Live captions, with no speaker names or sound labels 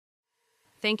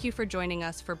Thank you for joining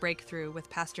us for Breakthrough with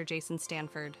Pastor Jason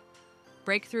Stanford.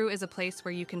 Breakthrough is a place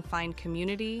where you can find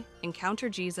community, encounter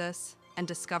Jesus, and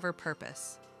discover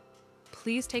purpose.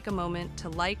 Please take a moment to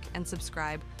like and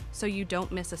subscribe so you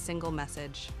don't miss a single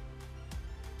message.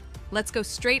 Let's go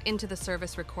straight into the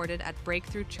service recorded at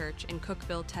Breakthrough Church in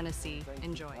Cookeville, Tennessee.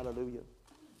 Enjoy. Hallelujah.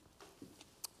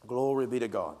 Glory be to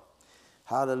God.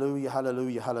 Hallelujah,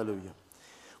 hallelujah, hallelujah.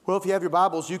 Well, if you have your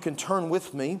Bibles, you can turn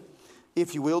with me,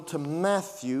 if you will, to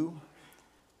Matthew.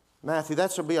 Matthew,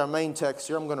 that should be our main text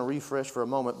here. I'm going to refresh for a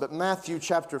moment. But Matthew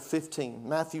chapter 15.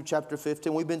 Matthew chapter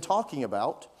 15. We've been talking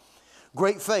about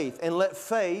great faith. And let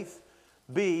faith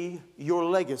be your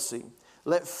legacy.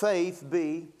 Let faith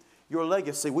be your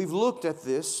legacy. We've looked at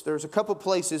this. There's a couple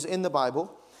places in the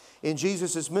Bible, in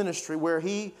Jesus' ministry, where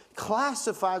He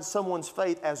classified someone's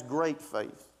faith as great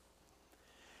faith.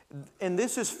 And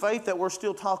this is faith that we're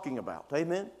still talking about.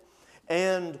 Amen?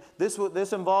 And this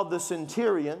involved the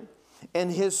centurion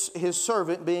and his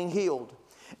servant being healed.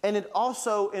 And it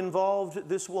also involved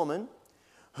this woman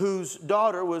whose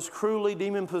daughter was cruelly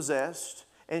demon-possessed,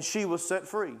 and she was set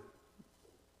free.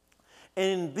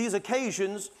 And in these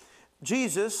occasions,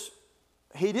 Jesus,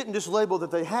 He didn't just label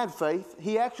that they had faith.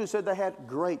 He actually said they had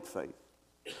great faith.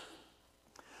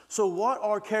 So what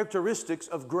are characteristics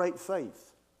of great faith?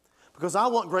 Because I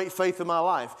want great faith in my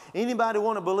life. Anybody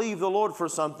want to believe the Lord for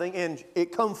something and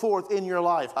it come forth in your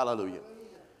life? Hallelujah.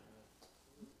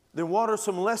 Then what are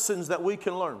some lessons that we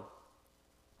can learn?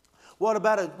 What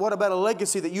about a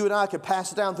legacy that you and I could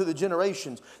pass down through the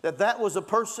generations? That was a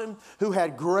person who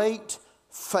had great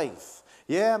faith.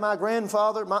 Yeah, my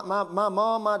grandfather, my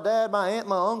mom, my dad, my aunt,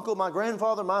 my uncle, my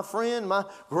grandfather, my friend, my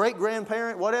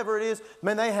great-grandparent, whatever it is,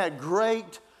 man, they had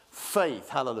great faith.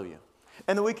 Hallelujah.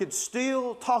 And then we could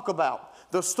still talk about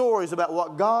the stories about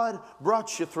what God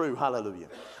brought you through. Hallelujah.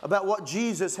 About what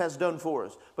Jesus has done for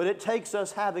us. But it takes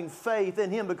us having faith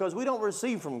in Him, because we don't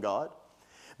receive from God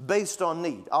based on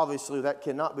need. Obviously, that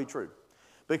cannot be true.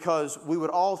 Because we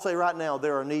would all say right now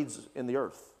there are needs in the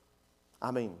earth. I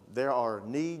mean, there are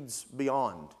needs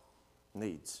beyond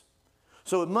needs.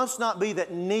 So it must not be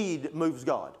that need moves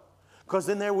God. Because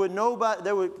then there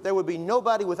would be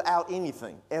nobody without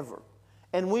anything, ever.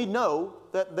 And we know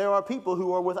that there are people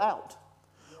who are without.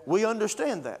 We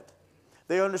understand that.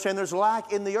 They understand there's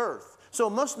lack in the earth. So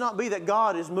it must not be that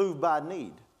God is moved by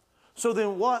need. So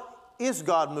then what is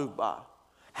God moved by?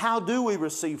 How do we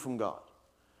receive from God?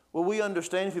 Well, we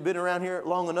understand, if you've been around here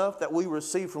long enough, that we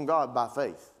receive from God by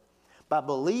faith. By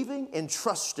believing and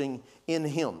trusting in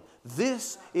Him.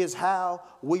 This is how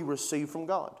we receive from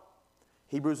God.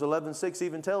 Hebrews 11:6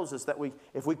 even tells us that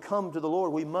if we come to the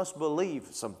Lord, we must believe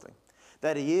something.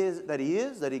 That He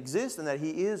exists, and that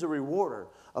He is a rewarder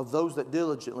of those that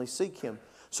diligently seek Him.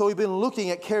 So we've been looking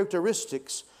at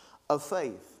characteristics of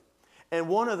faith. And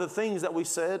one of the things that we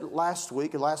said last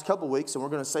week, the last couple of weeks, and we're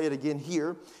going to say it again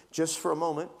here just for a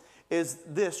moment, is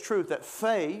this truth, that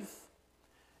faith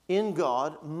in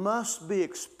God must be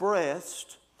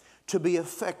expressed to be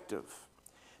effective.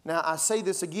 Now, I say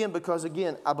this again because,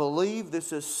 again, I believe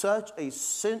this is such a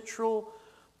central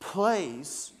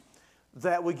place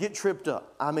that we get tripped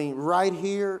up. I mean, right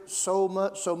here, so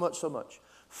much.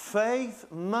 Faith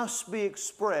must be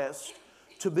expressed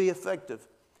to be effective.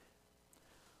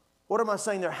 What am I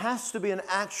saying? There has to be an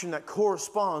action that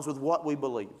corresponds with what we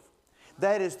believe.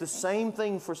 That is the same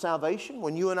thing for salvation.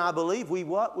 When you and I believe, we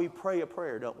what? We pray a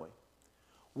prayer, don't we?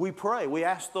 We pray. We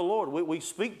ask the Lord. We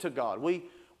speak to God.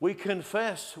 We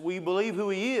confess. We believe who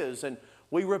He is. And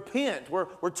we repent.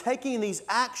 We're taking these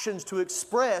actions to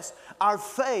express our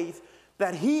faith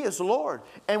that He is Lord,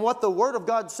 and what the Word of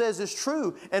God says is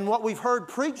true, and what we've heard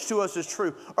preached to us is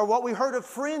true, or what we heard a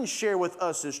friend share with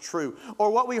us is true, or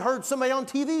what we heard somebody on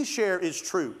TV share is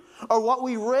true, or what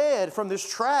we read from this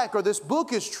tract or this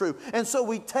book is true. And so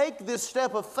we take this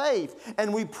step of faith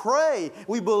and we pray,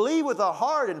 we believe with our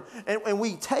heart, and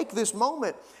we take this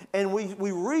moment and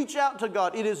we reach out to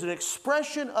God. It is an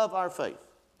expression of our faith.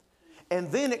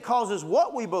 And then it causes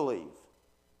what we believe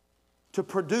to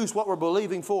produce what we're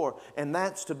believing for, and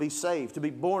that's to be saved, to be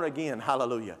born again.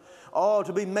 Hallelujah. Oh,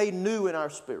 to be made new in our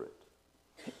spirit.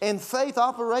 And faith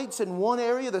operates in one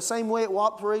area the same way it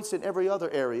operates in every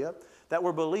other area that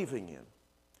we're believing in.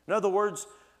 In other words,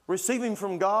 receiving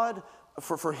from God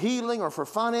for healing or for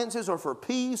finances or for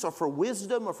peace or for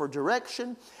wisdom or for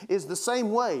direction is the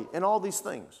same way in all these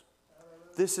things.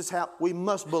 This is how we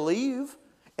must believe,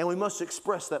 and we must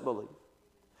express that belief.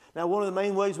 Now, one of the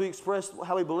main ways we express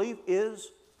how we believe is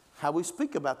how we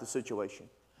speak about the situation,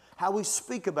 how we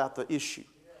speak about the issue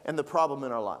and the problem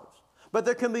in our lives. But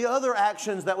there can be other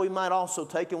actions that we might also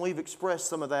take, and we've expressed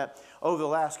some of that over the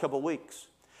last couple of weeks.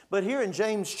 But here in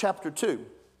James chapter 2,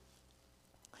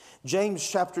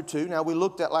 now we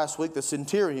looked at last week the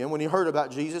centurion, when he heard about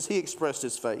Jesus, he expressed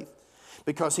his faith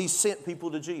because he sent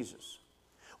people to Jesus.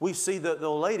 We see that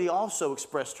the lady also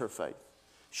expressed her faith.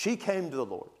 She came to the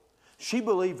Lord. She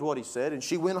believed what he said and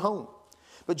she went home.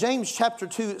 But James chapter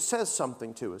 2, it says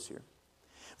something to us here.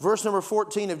 Verse number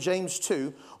 14 of James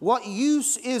 2, what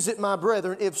use is it, my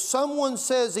brethren, if someone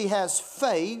says he has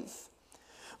faith,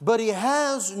 but he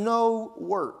has no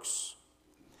works?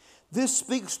 This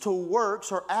speaks to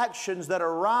works or actions that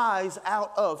arise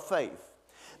out of faith.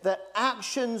 That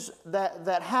actions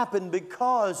that happen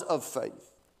because of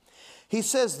faith. He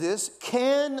says this,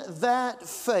 can that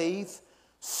faith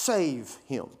save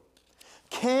him?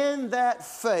 Can that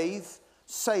faith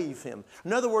save him?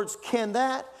 In other words,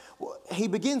 he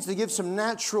begins to give some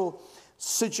natural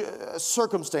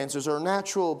circumstances or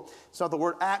natural, it's not the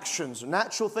word actions,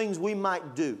 natural things we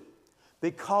might do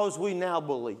because we now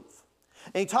believe.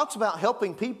 And he talks about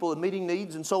helping people and meeting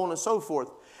needs and so on and so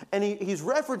forth. And he's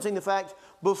referencing the fact,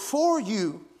 before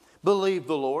you believed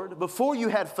the Lord, before you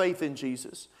had faith in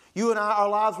Jesus, you and I, our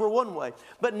lives were one way.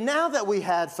 But now that we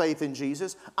had faith in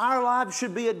Jesus, our lives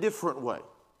should be a different way.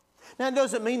 Now, it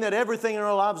doesn't mean that everything in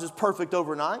our lives is perfect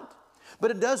overnight,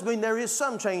 but it does mean there is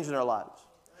some change in our lives.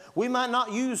 We might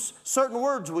not use certain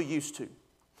words we used to.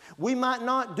 We might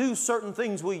not do certain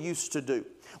things we used to do.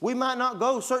 We might not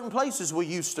go certain places we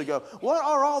used to go. What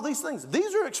are all these things?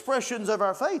 These are expressions of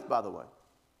our faith, by the way.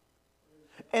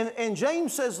 And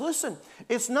James says, listen,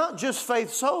 it's not just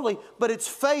faith solely, but it's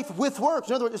faith with works.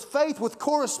 In other words, it's faith with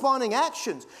corresponding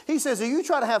actions. He says, if you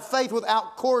try to have faith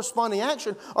without corresponding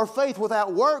action, or faith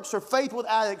without works, or faith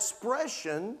without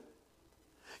expression,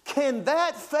 can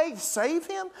that faith save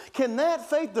him? Can that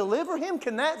faith deliver him?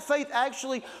 Can that faith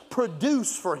actually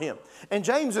produce for him? And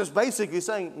James is basically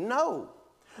saying, no.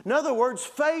 In other words,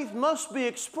 faith must be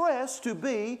expressed to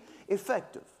be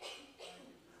effective.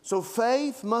 So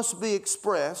faith must be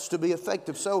expressed to be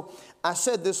effective. So I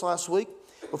said this last week.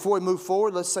 Before we move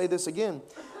forward, let's say this again.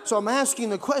 So I'm asking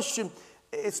the question,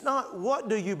 it's not what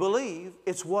do you believe,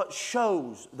 it's what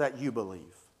shows that you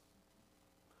believe.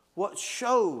 What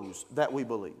shows that we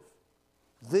believe.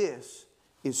 This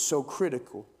is so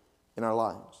critical in our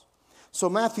lives. So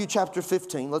Matthew chapter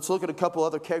 15, let's look at a couple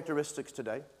other characteristics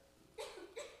today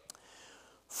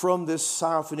from this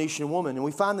Syrophoenician woman. And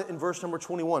we find that in verse number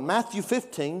 21. Matthew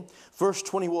 15, verse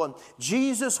 21.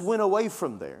 Jesus went away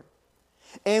from there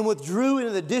and withdrew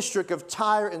into the district of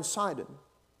Tyre and Sidon.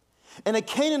 And a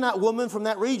Canaanite woman from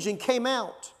that region came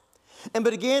out and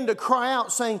began to cry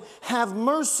out, saying, have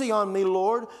mercy on me,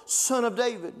 Lord, Son of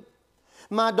David.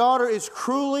 My daughter is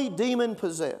cruelly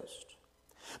demon-possessed.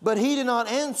 But he did not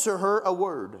answer her a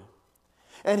word.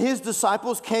 And his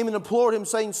disciples came and implored him,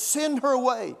 saying, send her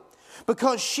away,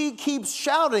 because she keeps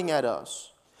shouting at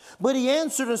us. But he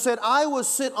answered and said, I was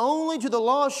sent only to the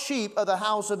lost sheep of the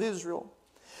house of Israel.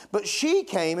 But she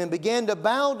came and began to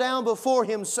bow down before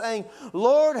him, saying,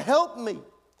 Lord, help me.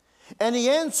 And he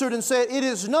answered and said, it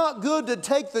is not good to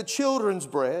take the children's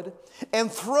bread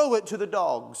and throw it to the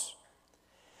dogs.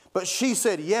 But she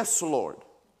said, yes, Lord.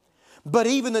 But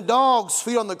even the dogs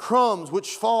feed on the crumbs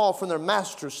which fall from their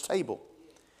master's table.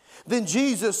 Then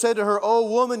Jesus said to her, O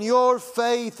woman, your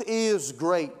faith is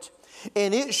great,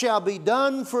 and it shall be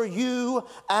done for you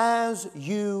as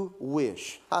you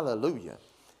wish. Hallelujah.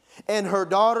 And her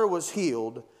daughter was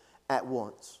healed at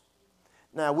once.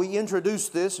 Now, we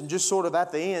introduced this and just sort of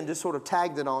at the end, just sort of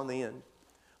tagged it on the end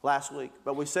last week.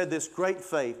 But we said this, great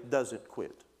faith doesn't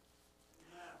quit.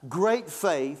 Great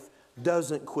faith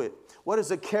doesn't quit. What is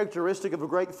the characteristic of a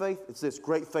great faith? It's this,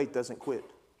 great faith doesn't quit.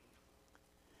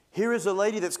 Here is a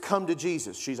lady that's come to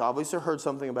Jesus. She's obviously heard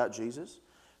something about Jesus.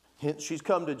 Hence, she's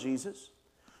come to Jesus.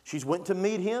 She's went to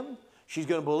meet him. She's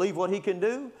going to believe what he can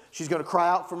do. She's going to cry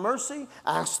out for mercy,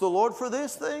 ask the Lord for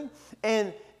this thing.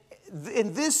 And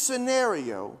in this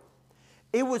scenario,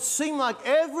 it would seem like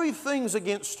everything's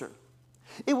against her.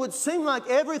 It would seem like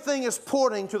everything is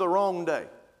pointing to the wrong day.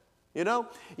 You know,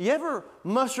 you ever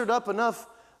mustered up enough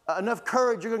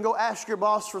courage you're going to go ask your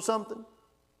boss for something?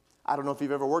 I don't know if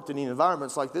you've ever worked in any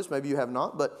environments like this. Maybe you have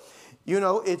not. But, you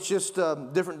know, it's just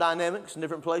different dynamics in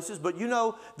different places. But, you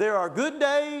know, there are good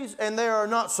days and there are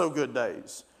not so good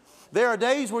days. There are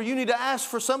days where you need to ask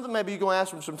for something. Maybe you're going to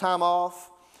ask for some time off.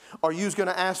 Or you're going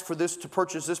to ask for this to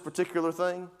purchase this particular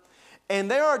thing.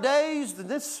 And there are days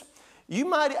that you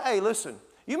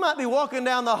might be walking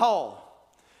down the hall.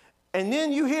 And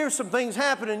then you hear some things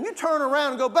happening. You turn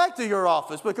around and go back to your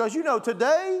office because you know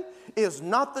today is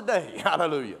not the day.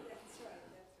 Hallelujah.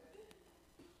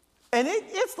 And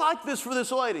it's like this for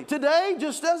this lady. Today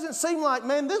just doesn't seem like,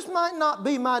 man, this might not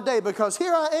be my day, because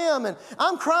here I am and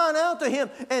I'm crying out to him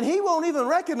and he won't even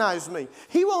recognize me.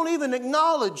 He won't even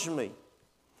acknowledge me.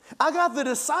 I got the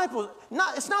disciples.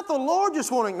 It's not the Lord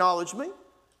just won't acknowledge me.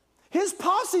 His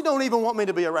posse don't even want me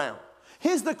to be around.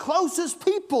 The closest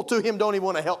people to him don't even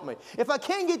want to help me. If I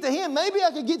can't get to him, maybe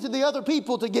I could get to the other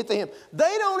people to get to him.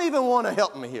 They don't even want to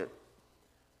help me here.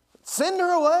 Send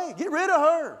her away. Get rid of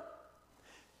her.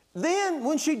 Then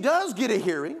when she does get a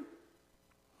hearing,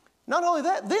 not only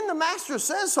that, then the master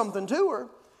says something to her.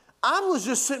 I was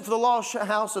just sent for the lost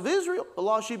house of Israel, the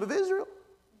lost sheep of Israel.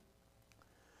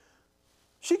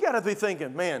 She got to be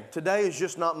thinking, man, today is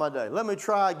just not my day. Let me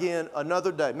try again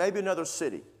another day, maybe another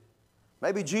city.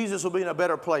 Maybe Jesus will be in a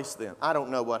better place then. I don't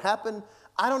know what happened.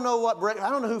 I don't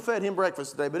know who fed him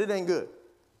breakfast today, but it ain't good.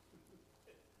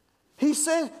 She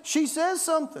says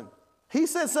something. He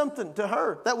says something to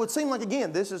her that would seem like,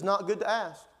 again, this is not good to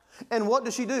ask. And what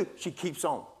does she do? She keeps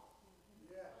on.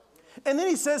 And then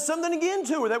he says something again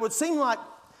to her that would seem like,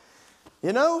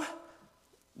 not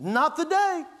the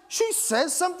day. She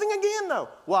says something again, though.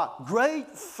 Why?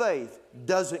 Great faith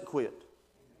doesn't quit.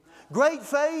 Great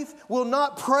faith will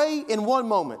not pray in one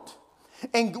moment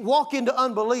and walk into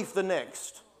unbelief the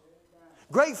next.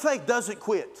 Great faith doesn't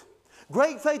quit.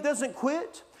 Great faith doesn't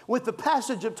quit with the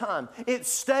passage of time. It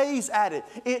stays at it.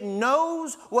 It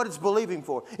knows what it's believing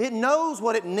for. It knows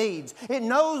what it needs. It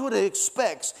knows what it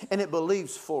expects, and it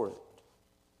believes for it.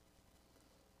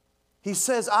 He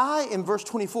says, in verse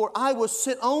 24, I was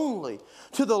sent only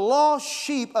to the lost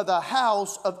sheep of the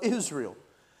house of Israel.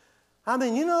 I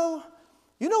mean, you know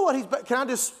what can I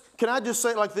just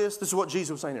say it like this? This is what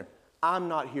Jesus was saying here. I'm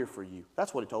not here for you.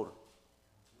 That's what he told her.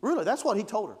 Really, that's what he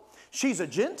told her. She's a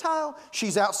Gentile.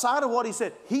 She's outside of what he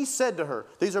said. He said to her,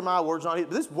 these are my words, not his,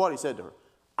 but this is what he said to her.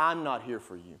 I'm not here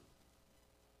for you.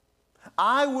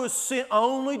 I was sent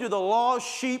only to the lost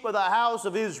sheep of the house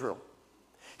of Israel.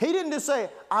 He didn't just say,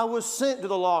 I was sent to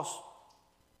the lost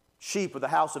sheep of the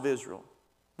house of Israel.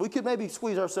 We could maybe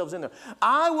squeeze ourselves in there.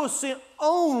 I was sent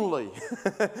only.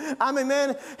 I mean,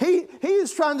 man, he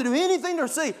is trying to do anything to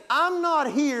say, I'm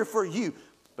not here for you.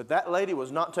 But that lady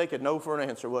was not taking no for an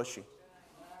answer, was she?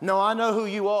 No, I know who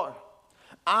you are.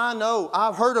 I know.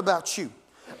 I've heard about you.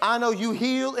 I know you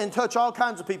heal and touch all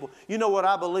kinds of people. You know what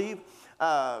I believe?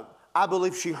 I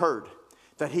believe she heard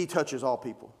that he touches all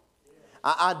people.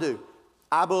 I do.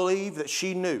 I believe that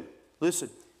she knew. Listen,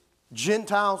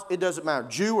 Gentiles, it doesn't matter.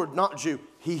 Jew or not Jew,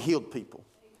 he healed people.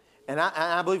 And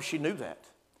I believe she knew that.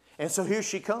 And so here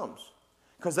she comes.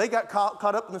 Because they got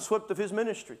caught up in the sweep of his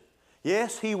ministry.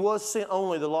 Yes, he was sent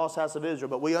only to the lost house of Israel,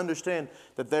 but we understand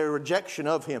that their rejection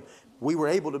of him, we were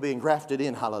able to be engrafted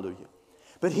in, hallelujah.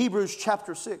 But Hebrews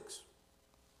chapter 6,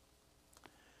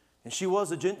 and she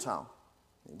was a Gentile.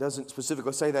 It doesn't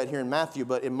specifically say that here in Matthew,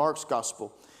 but in Mark's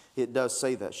gospel, it does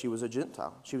say that she was a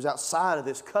Gentile. She was outside of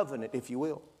this covenant, if you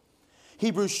will.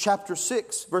 Hebrews chapter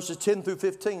 6, verses 10 through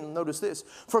 15, notice this.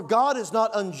 For God is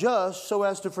not unjust so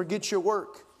as to forget your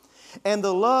work and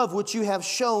the love which you have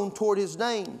shown toward his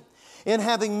name, in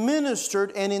having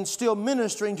ministered and in still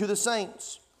ministering to the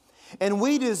saints. And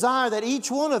we desire that each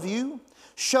one of you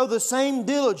show the same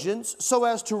diligence so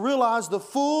as to realize the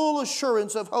full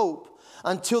assurance of hope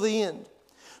until the end,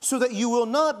 so that you will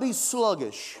not be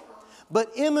sluggish,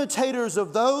 but imitators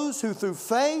of those who through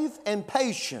faith and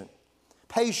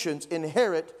patience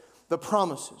inherit the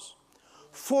promises.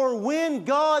 For when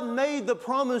God made the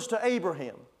promise to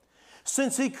Abraham,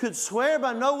 since he could swear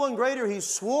by no one greater, he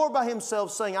swore by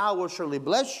himself, saying, I will surely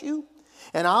bless you,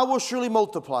 and I will surely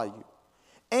multiply you.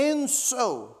 And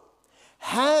so,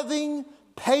 having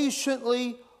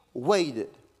patiently waited,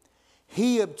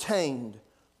 he obtained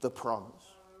the promise.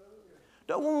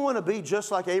 Don't we want to be just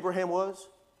like Abraham was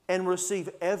and receive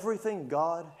everything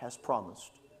God has promised?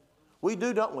 We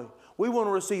do, don't we? We want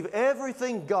to receive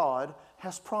everything God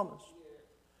has promised.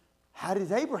 How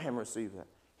did Abraham receive that?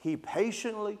 He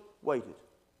patiently waited.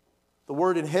 The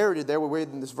word inherited there, we read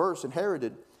in this verse,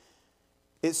 inherited.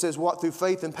 It says what? Through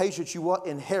faith and patience you what?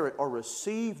 Inherit or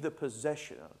receive the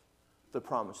possession of the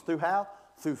promise. Through how?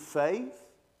 Through faith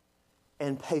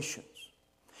and patience.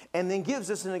 And then gives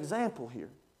us an example here.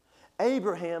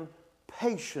 Abraham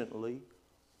patiently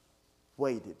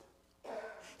waited.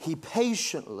 He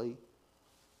patiently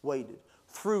waited.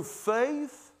 Through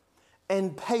faith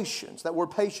and patience. That word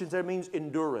patience there means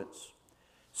endurance.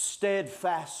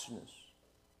 Steadfastness.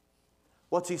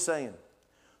 What's he saying?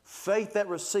 Faith that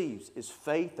receives is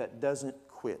faith that doesn't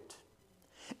quit.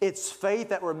 It's faith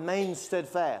that remains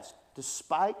steadfast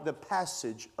despite the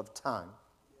passage of time.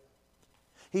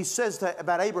 He says that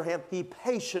about Abraham, he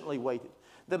patiently waited.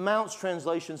 The Mounce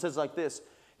translation says like this: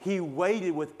 He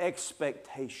waited with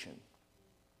expectation.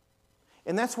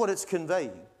 And that's what it's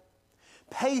conveying.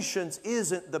 Patience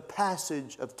isn't the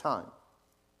passage of time.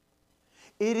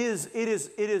 It is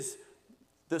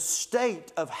the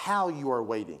state of how you are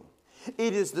waiting.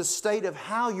 It is the state of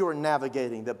how you are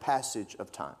navigating the passage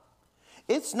of time.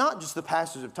 It's not just the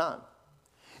passage of time.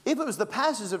 If it was the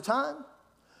passage of time,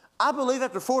 I believe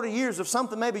after 40 years of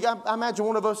something, maybe, I imagine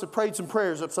one of us have prayed some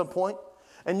prayers at some point,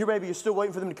 and you're still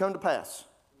waiting for them to come to pass.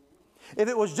 If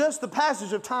it was just the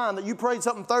passage of time that you prayed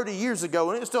something 30 years ago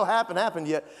and it still happened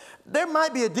yet, there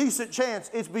might be a decent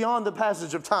chance it's beyond the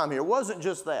passage of time here. It wasn't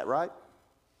just that, right?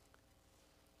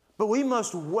 But we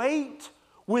must wait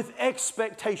with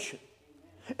expectation.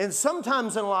 And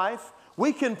sometimes in life,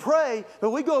 we can pray, but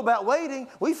we go about waiting.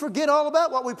 We forget all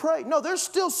about what we prayed. No, there's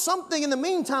still something in the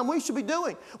meantime we should be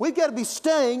doing. We've got to be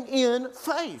staying in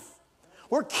faith.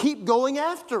 Or keep going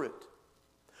after it.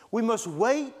 We must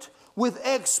wait with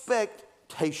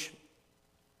expectation.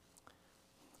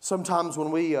 Sometimes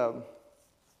when we are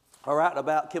out and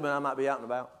about, Kim and I might be out and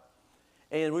about,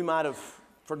 and we might have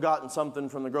forgotten something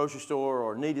from the grocery store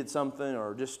or needed something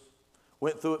or just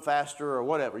went through it faster or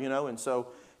whatever, and so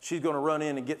she's going to run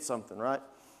in and get something, right?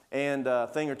 And a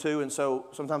thing or two, and so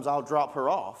sometimes I'll drop her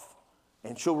off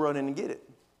and she'll run in and get it.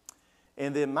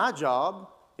 And then my job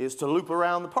is to loop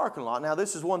around the parking lot. Now,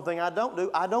 this is one thing I don't do.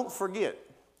 I don't forget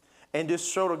and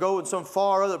just sort of go in some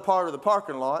far other part of the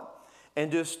parking lot and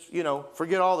just,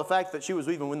 forget all the fact that she was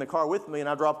even in the car with me and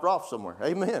I dropped her off somewhere.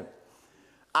 Amen.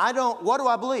 What do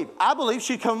I believe? I believe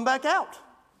she's coming back out.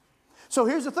 So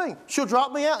here's the thing. She'll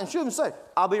drop me out and she'll even say,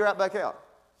 I'll be right back out.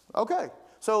 Okay.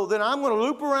 So then I'm going to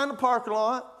loop around the parking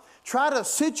lot, try to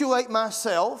situate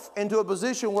myself into a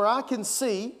position where I can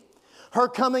see her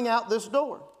coming out this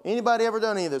door. Anybody ever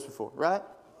done any of this before, right?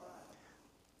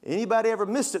 Anybody ever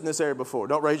missed it in this area before?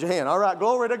 Don't raise your hand. All right,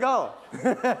 glory to God.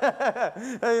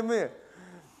 Amen.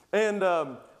 And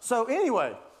so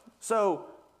anyway,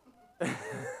 I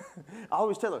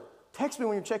always tell her, text me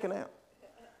when you're checking out.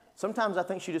 Sometimes I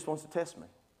think she just wants to test me,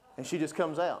 and she just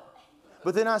comes out.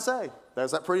 But then I say,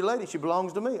 there's that pretty lady. She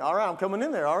belongs to me. All right, I'm coming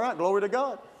in there. All right, glory to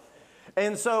God.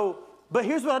 And so, but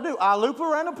here's what I do. I loop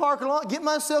around the parking lot, get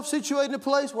myself situated in a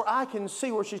place where I can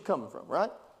see where she's coming from, right?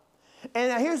 And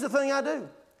now here's the thing I do.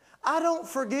 I don't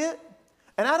forget,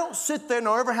 and I don't sit there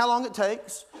no matter how long it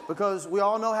takes, because we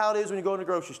all know how it is when you go in the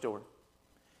grocery store.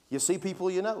 You see people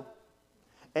you know.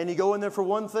 And you go in there for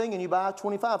one thing and you buy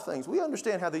 25 things. We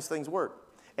understand how these things work.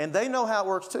 And they know how it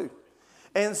works too.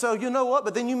 And so you know what?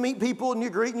 But then you meet people and you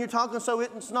greet and you're talking, so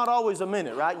it's not always a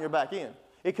minute, right? And you're back in.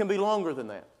 It can be longer than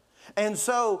that. And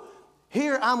so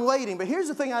here I'm waiting. But here's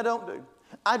the thing I don't do.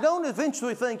 I don't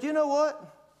eventually think, you know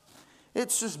what?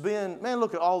 It's just been, man,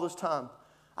 look at all this time.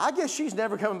 I guess she's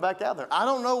never coming back out there. I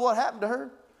don't know what happened to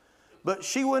her. But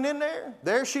she went in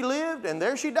there she lived, and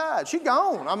there she died. She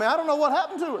gone. I mean, I don't know what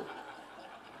happened to her.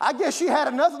 I guess she had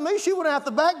enough of me. She went out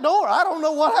the back door. I don't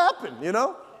know what happened,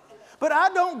 But I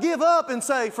don't give up and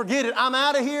say, forget it. I'm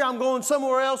out of here. I'm going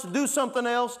somewhere else to do something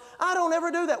else. I don't ever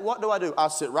do that. What do? I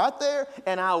sit right there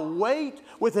and I wait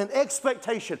with an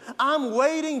expectation. I'm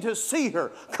waiting to see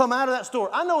her come out of that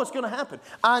store. I know it's going to happen.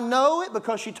 I know it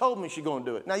because she told me she's going to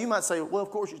do it. Now you might say, well,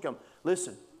 of course she's coming.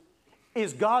 Listen,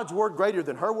 is God's word greater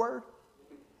than her word?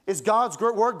 Is God's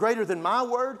word greater than my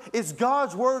word? Is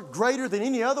God's word greater than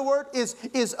any other word?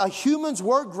 Is a human's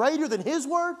word greater than his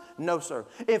word? No, sir.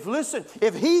 If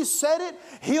he said it,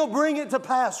 he'll bring it to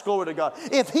pass, glory to God.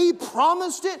 If he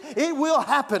promised it, it will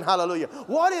happen, hallelujah.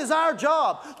 What is our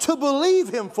job? To believe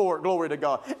him for it, glory to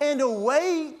God. And to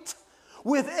wait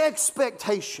with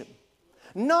expectation.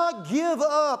 Not give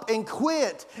up and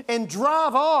quit and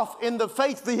drive off in the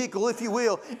faith vehicle, if you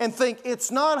will, and think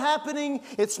it's not happening,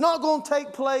 it's not going to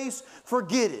take place,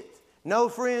 forget it. No,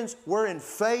 friends, we're in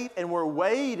faith and we're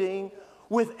waiting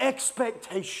with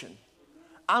expectation.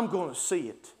 I'm going to see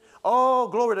it. Oh,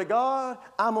 glory to God,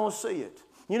 I'm going to see it.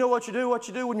 You know what you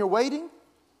do when you're waiting?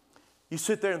 You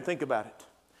sit there and think about it.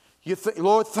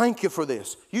 Lord, thank you for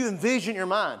this. You envision your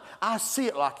mind. I see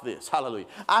it like this. Hallelujah.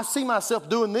 I see myself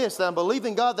doing this, and I'm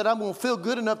believing God that I'm going to feel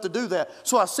good enough to do that.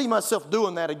 So I see myself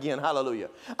doing that again. Hallelujah.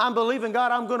 I'm believing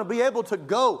God I'm going to be able to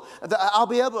go. I'll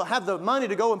be able to have the money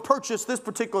to go and purchase this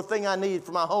particular thing I need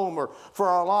for my home or for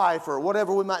our life or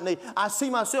whatever we might need. I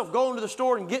see myself going to the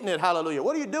store and getting it. Hallelujah.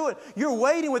 What are you doing? You're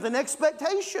waiting with an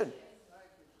expectation.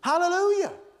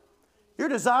 Hallelujah. You're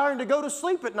desiring to go to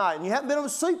sleep at night, and you haven't been able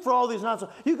to sleep for all these nights.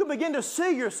 You can begin to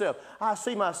see yourself. I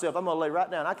see myself. I'm going to lay right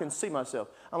down. I can see myself.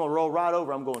 I'm going to roll right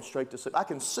over. I'm going straight to sleep. I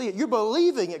can see it. You're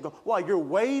believing it. Why? You're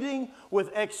waiting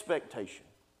with expectation.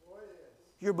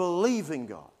 You're believing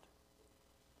God.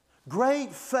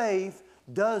 Great faith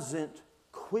doesn't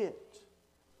quit.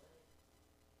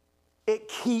 It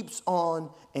keeps on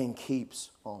and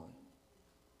keeps on.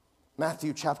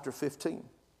 Matthew chapter 15.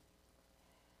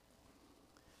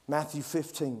 Matthew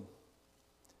 15.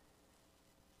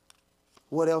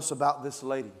 What else about this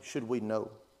lady should we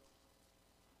know?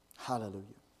 Hallelujah.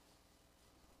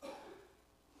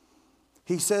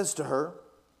 He says to her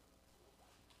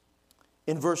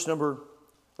in verse number,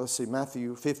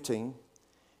 Matthew 15,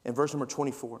 in verse number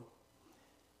 24.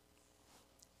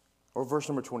 Or verse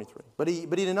number 23. But he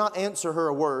did not answer her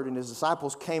a word, and his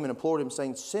disciples came and implored him,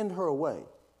 saying, send her away,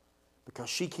 because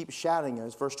she keeps shouting at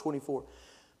us. Verse 24.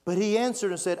 But he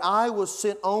answered and said, I was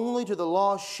sent only to the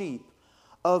lost sheep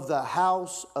of the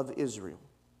house of Israel.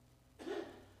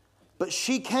 But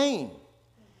she came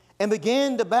and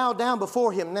began to bow down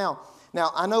before him. Now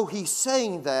I know he's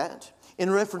saying that in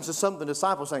reference to something the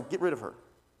disciples saying, get rid of her.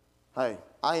 Hey,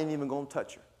 I ain't even going to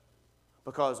touch her,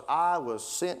 because I was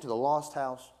sent to the lost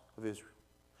house of Israel.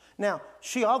 Now,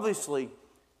 she obviously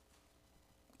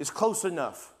is close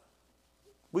enough.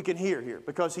 We can hear here,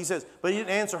 because he says, but he didn't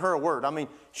answer her a word. I mean,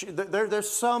 there's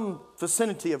some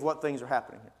vicinity of what things are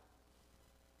happening here.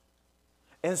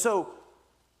 And so,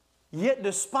 yet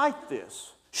despite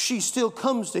this, she still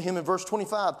comes to him in verse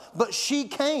 25. But she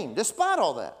came, despite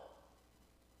all that.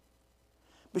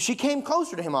 But she came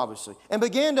closer to him, obviously, and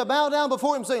began to bow down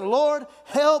before him, saying, Lord,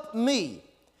 help me.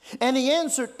 And he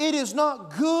answered, it is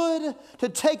not good to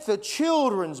take the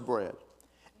children's bread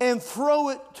and throw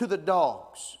it to the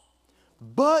dogs.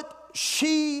 But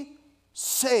she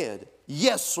said,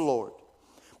 yes, Lord.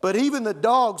 But even the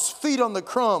dogs feed on the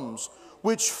crumbs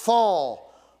which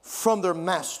fall from their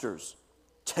master's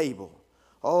table.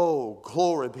 Oh,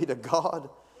 glory be to God.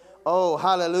 Oh,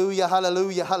 hallelujah,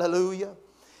 hallelujah, hallelujah.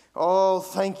 Oh,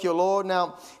 thank you, Lord.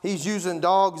 Now, he's using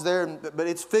dogs there, but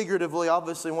it's figuratively,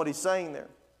 obviously, what he's saying there.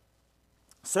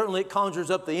 Certainly, it conjures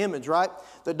up the image, right?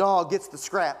 The dog gets the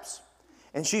scraps.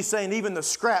 And she's saying, even the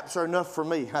scraps are enough for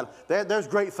me. There's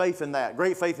great faith in that.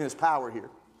 Great faith in his power here.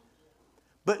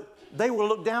 But they were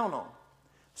looked down on.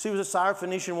 She was a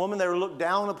Syrophoenician woman. They were looked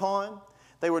down upon.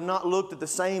 They were not looked at the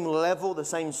same level, the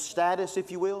same status,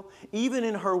 if you will. Even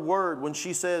in her word, when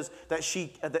she says that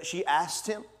she asked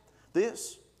him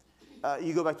this.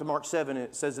 You go back to Mark 7, and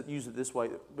it says it, use it this way.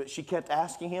 But she kept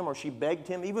asking him, or she begged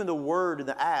him. Even the word in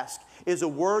the ask is a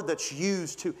word that's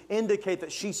used to indicate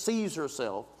that she sees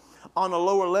herself on a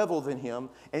lower level than him,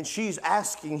 and she's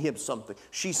asking him something.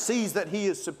 She sees that he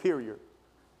is superior.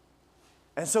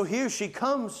 And so here she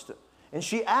comes to, and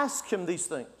she asks him these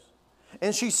things.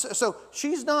 And she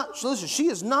is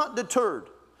not deterred,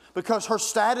 because her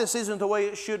status isn't the way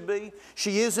it should be.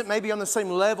 She isn't maybe on the same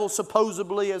level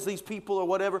supposedly as these people or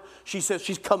whatever. She says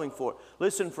she's coming for it.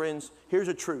 Listen, friends, here's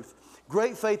the truth.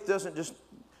 Great faith doesn't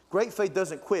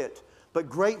quit, but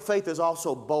great faith is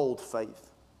also bold faith.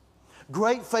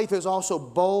 Great faith is also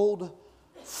bold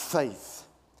faith.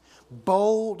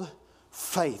 Bold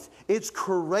faith. It's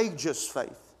courageous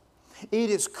faith. It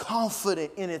is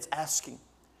confident in its asking.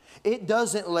 It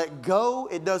doesn't let go.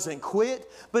 It doesn't quit.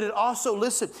 But it also,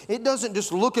 listen, it doesn't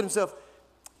just look at itself.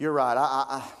 You're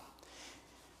right.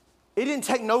 It didn't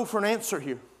take no for an answer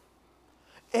here.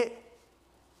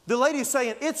 The lady's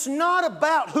saying, it's not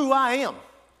about who I am.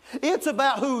 It's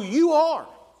about who you are.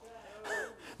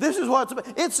 This is what it's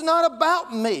about. It's not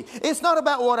about me. It's not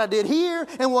about what I did here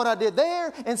and what I did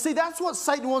there. And see, that's what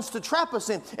Satan wants to trap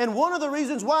us in. And one of the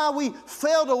reasons why we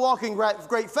fail to walk in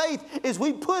great faith is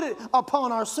we put it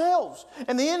upon ourselves.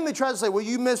 And the enemy tries to say, well,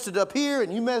 you messed it up here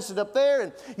and you messed it up there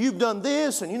and you've done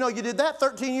this and, you did that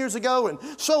 13 years ago and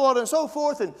so on and so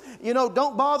forth. And,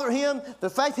 don't bother him. The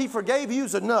fact he forgave you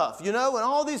is enough, and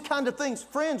all these kind of things.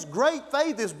 Friends, great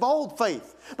faith is bold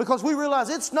faith. Because we realize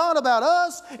it's not about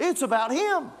us, it's about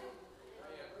him.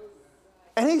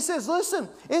 And he says, listen,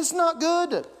 it's not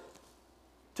good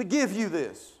to give you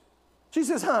this. She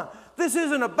says, this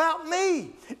isn't about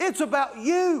me. It's about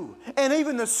you. And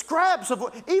even the scraps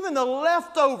even the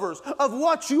leftovers of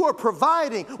what you are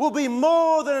providing will be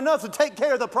more than enough to take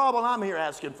care of the problem I'm here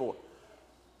asking for.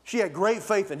 She had great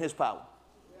faith in his power.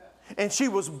 And she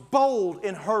was bold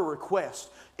in her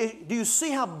request. Do you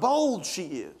see how bold she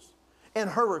is in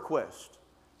her request?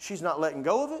 She's not letting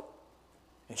go of it.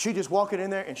 And she's just walking in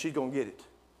there and she's going to get it.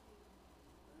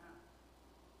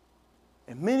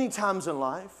 And many times in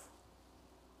life,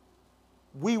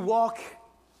 we walk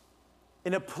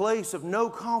in a place of no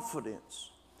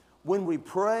confidence when we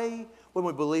pray, when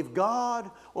we believe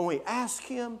God, when we ask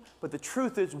Him. But the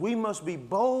truth is, we must be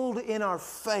bold in our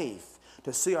faith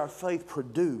to see our faith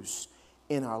produced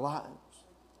in our lives.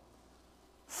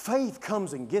 Faith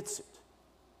comes and gets it.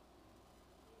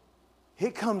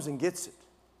 it comes and gets it.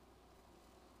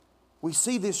 We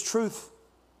see this truth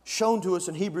shown to us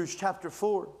in Hebrews chapter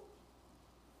 4.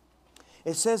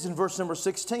 It says in verse number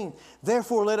 16,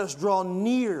 therefore let us draw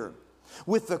near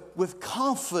with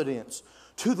confidence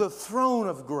to the throne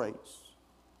of grace,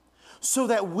 so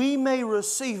that we may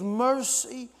receive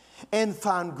mercy and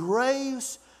find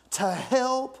grace to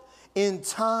help in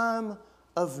time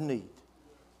of need.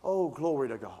 Oh, glory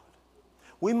to God.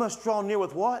 We must draw near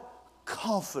with what?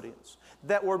 Confidence.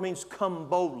 That word means come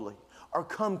boldly or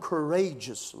come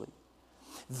courageously.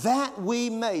 That we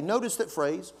may, notice that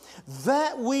phrase,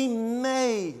 that we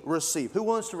may receive. Who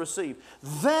wants to receive?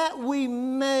 That we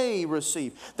may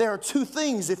receive. There are two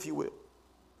things, if you will.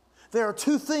 There are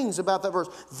two things about that verse.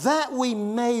 That we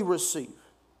may receive.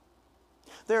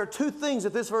 There are two things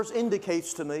that this verse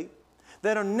indicates to me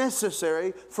that are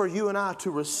necessary for you and I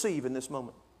to receive in this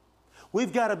moment.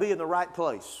 We've got to be in the right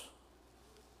place.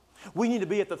 We need to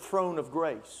be at the throne of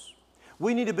grace.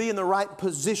 We need to be in the right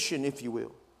position, if you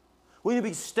will. We need to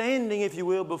be standing, if you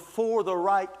will, before the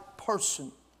right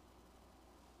person.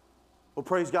 Well,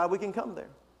 praise God, we can come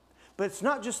there. But it's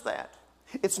not just that.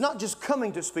 It's not just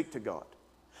coming to speak to God.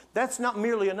 That's not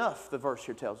merely enough, the verse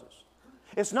here tells us.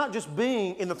 It's not just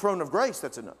being in the throne of grace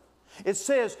that's enough. It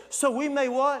says, so we may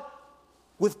what?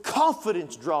 With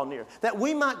confidence draw near. That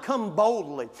we might come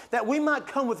boldly. That we might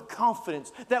come with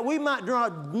confidence. That we might draw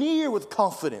near with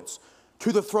confidence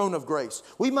to the throne of grace.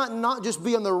 We might not just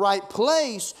be in the right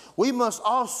place, we must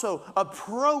also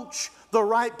approach the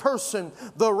right person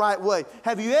the right way.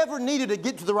 Have you ever needed to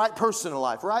get to the right person in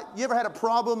life, right? You ever had a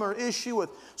problem or issue with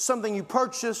something you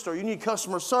purchased, or you need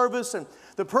customer service and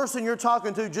the person you're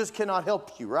talking to just cannot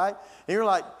help you, right? And you're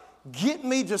like, get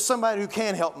me to somebody who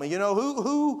can help me. You know,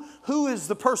 who is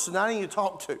the person I need to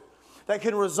talk to that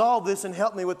can resolve this and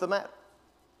help me with the matter?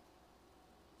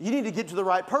 You need to get to the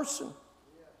right person.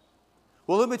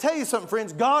 Well, let me tell you something,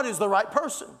 friends. God is the right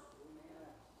person.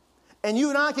 And you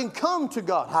and I can come to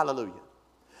God. Hallelujah.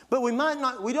 But we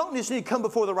don't just need to come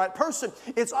before the right person.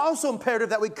 It's also imperative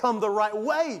that we come the right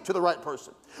way to the right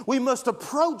person. We must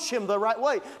approach Him the right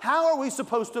way. How are we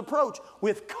supposed to approach?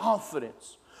 With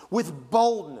confidence, with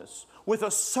boldness, with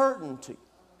a certainty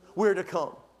we're to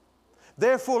come.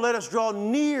 Therefore, let us draw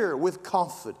near with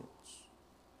confidence.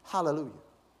 Hallelujah.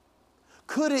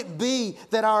 Could it be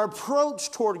that our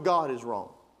approach toward God is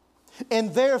wrong,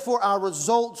 and therefore our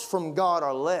results from God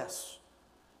are less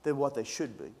than what they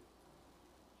should be?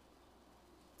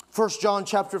 1 John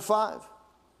chapter 5,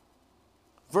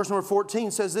 verse number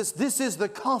 14 says this, this is the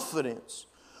confidence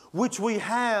which we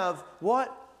have,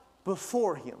 what?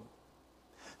 Before Him.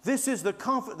 This is the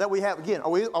confidence that we have. Again,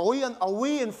 are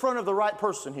we in front of the right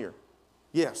person here?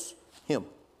 Yes, Him.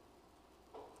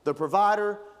 The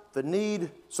provider, the need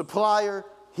supplier,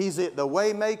 He's it, the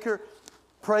way maker.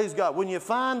 Praise God. When you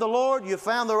find the Lord, you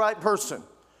found the right person.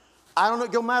 I don't know,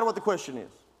 it don't matter what the question is.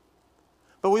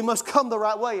 But we must come the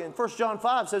right way. And 1 John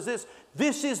 5 says this,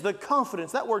 this is the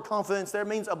confidence. That word confidence there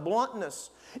means a bluntness.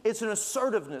 It's an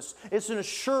assertiveness. It's an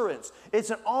assurance. It's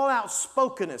an all-out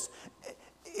spokenness.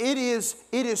 It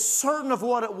is certain of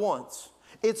what it wants.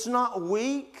 It's not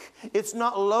weak. It's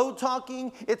not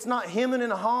low-talking. It's not hemming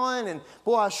and hawing. And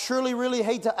boy, I surely really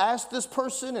hate to ask this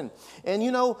person. And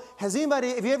you know, have you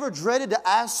ever dreaded to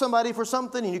ask somebody for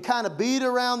something and you kind of beat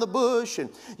around the bush and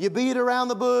you beat around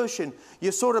the bush and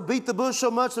you sort of beat the bush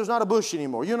so much there's not a bush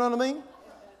anymore. You know what I mean?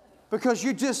 Because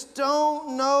you just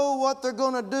don't know what they're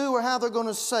going to do or how they're going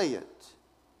to say it.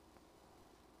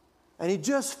 And you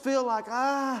just feel like,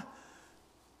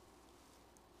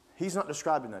 He's not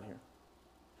describing that here.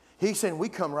 He's saying we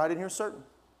come right in here certain.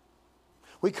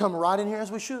 We come right in here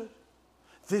as we should.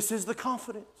 This is the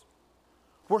confidence.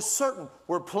 We're certain.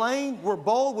 We're plain. We're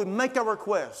bold. We make our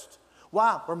request.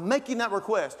 Why? We're making that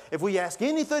request. If we ask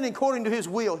anything according to His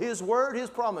will, His word, His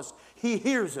promise, He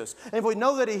hears us. And if we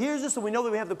know that He hears us and we know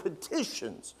that we have the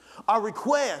petitions, our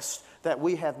requests that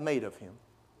we have made of Him.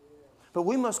 But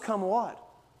we must come what?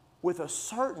 With a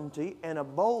certainty and a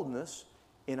boldness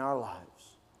in our lives.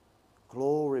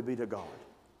 Glory be to God.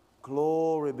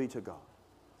 Glory be to God.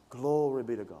 Glory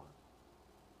be to God.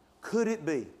 Could it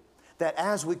be that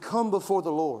as we come before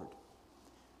the Lord,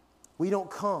 we don't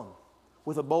come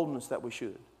with a boldness that we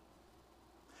should?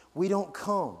 We don't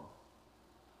come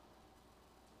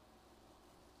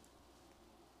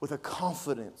with a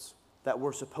confidence that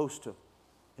we're supposed to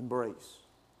embrace.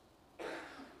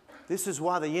 This is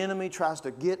why the enemy tries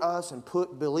to get us and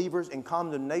put believers in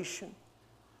condemnation,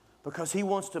 because he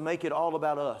wants to make it all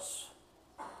about us.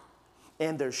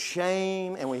 And there's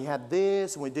shame, and we had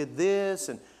this, and we did this.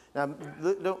 And now,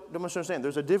 don't misunderstand.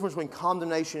 There's a difference between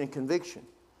condemnation and conviction.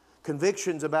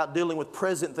 Convictions about dealing with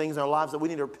present things in our lives that we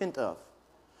need to repent of.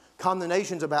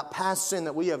 Condemnations about past sin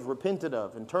that we have repented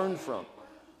of and turned from.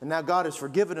 And now God has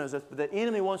forgiven us. But the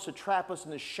enemy wants to trap us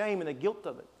in the shame and the guilt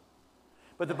of it.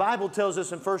 But the Bible tells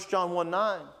us in 1 John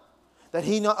 1:9 that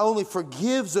He not only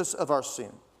forgives us of our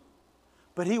sin,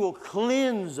 but He will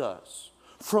cleanse us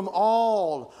from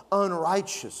all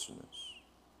unrighteousness.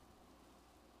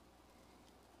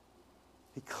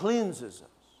 He cleanses us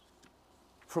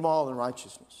from all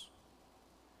unrighteousness.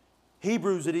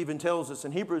 Hebrews, it even tells us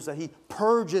in Hebrews that He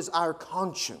purges our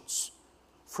conscience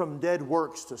from dead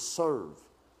works to serve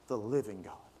the living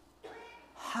God.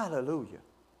 Hallelujah.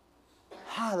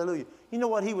 Hallelujah. You know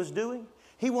what He was doing?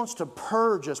 He wants to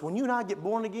purge us. When you and I get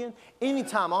born again,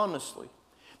 anytime honestly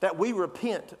that we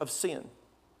repent of sin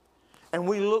and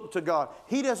we look to God,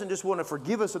 He doesn't just want to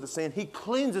forgive us of the sin. He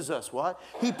cleanses us. What?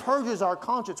 He purges our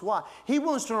conscience. Why? He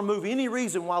wants to remove any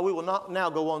reason why we will not now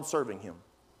go on serving Him.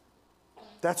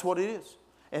 That's what it is.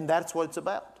 And that's what it's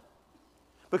about.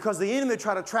 Because the enemy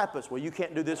try to trap us. Well, you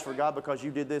can't do this for God because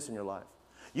you did this in your life.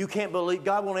 You can't believe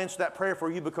God won't answer that prayer for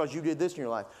you because you did this in your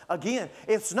life. Again,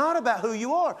 it's not about who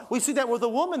you are. We see that with the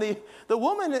woman. The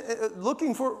woman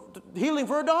looking for healing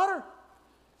for her daughter.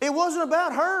 It wasn't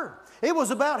about her. It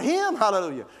was about Him.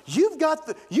 Hallelujah. You've got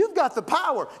the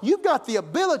power. You've got the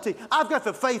ability. I've got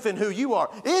the faith in who you are.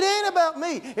 It ain't about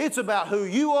me. It's about who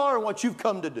you are and what you've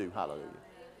come to do. Hallelujah.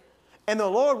 And the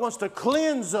Lord wants to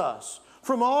cleanse us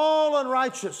from all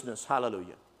unrighteousness.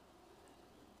 Hallelujah.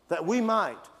 That we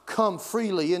might come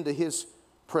freely into His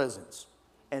presence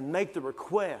and make the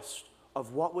request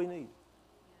of what we need.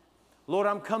 Lord,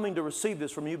 I'm coming to receive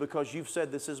this from you because you've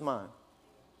said this is mine.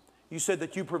 You said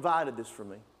that you provided this for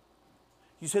me.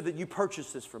 You said that you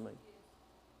purchased this for me.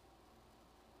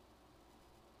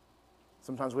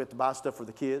 Sometimes we have to buy stuff for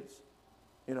the kids,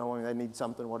 you know, when they need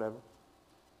something, whatever.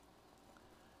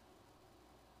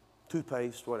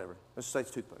 Toothpaste, whatever. Let's say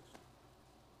it's toothpaste.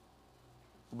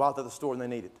 We bought it at the store and they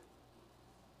need it.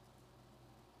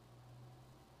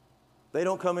 They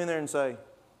don't come in there and say,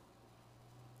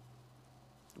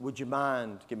 would you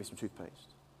mind give me some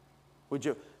toothpaste? Would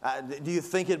you? Do you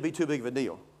think it'd be too big of a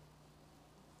deal?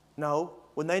 No.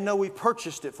 When they know we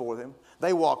purchased it for them,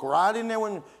 they walk right in there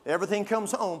when everything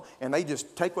comes home and they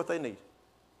just take what they need.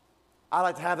 I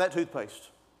like to have that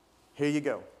toothpaste. Here you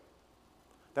go.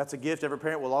 That's a gift every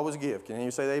parent will always give. Can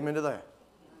you say amen to that?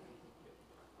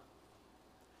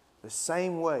 The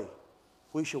same way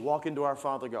we should walk into our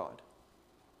Father God.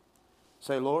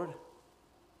 Say, Lord,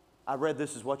 I read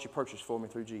this is what you purchased for me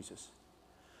through Jesus.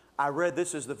 I read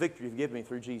this is the victory you've given me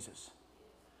through Jesus.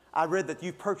 I read that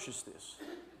you've purchased this.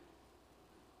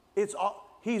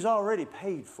 He's already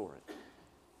paid for it.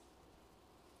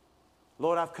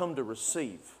 Lord, I've come to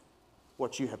receive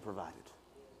what you have provided.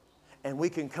 And we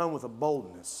can come with a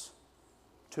boldness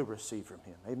to receive from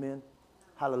Him. Amen.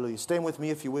 Hallelujah. Stand with me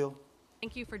if you will.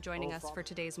 Thank you for joining us for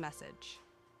today's message.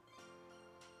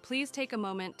 Please take a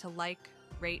moment to like,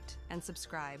 rate, and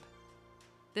subscribe.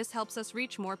 This helps us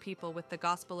reach more people with the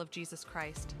gospel of Jesus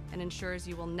Christ and ensures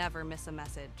you will never miss a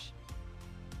message.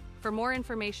 For more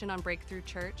information on Breakthrough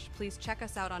Church, please check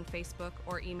us out on Facebook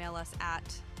or email us at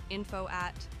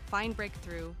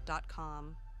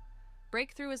info@findbreakthrough.com.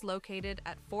 Breakthrough is located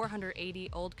at 480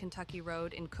 Old Kentucky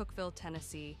Road in Cookeville,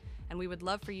 Tennessee, and we would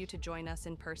love for you to join us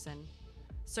in person.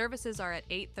 Services are at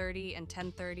 8:30 and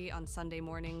 10:30 on Sunday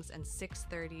mornings and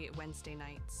 6:30 Wednesday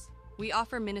nights. We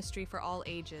offer ministry for all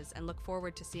ages and look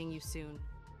forward to seeing you soon.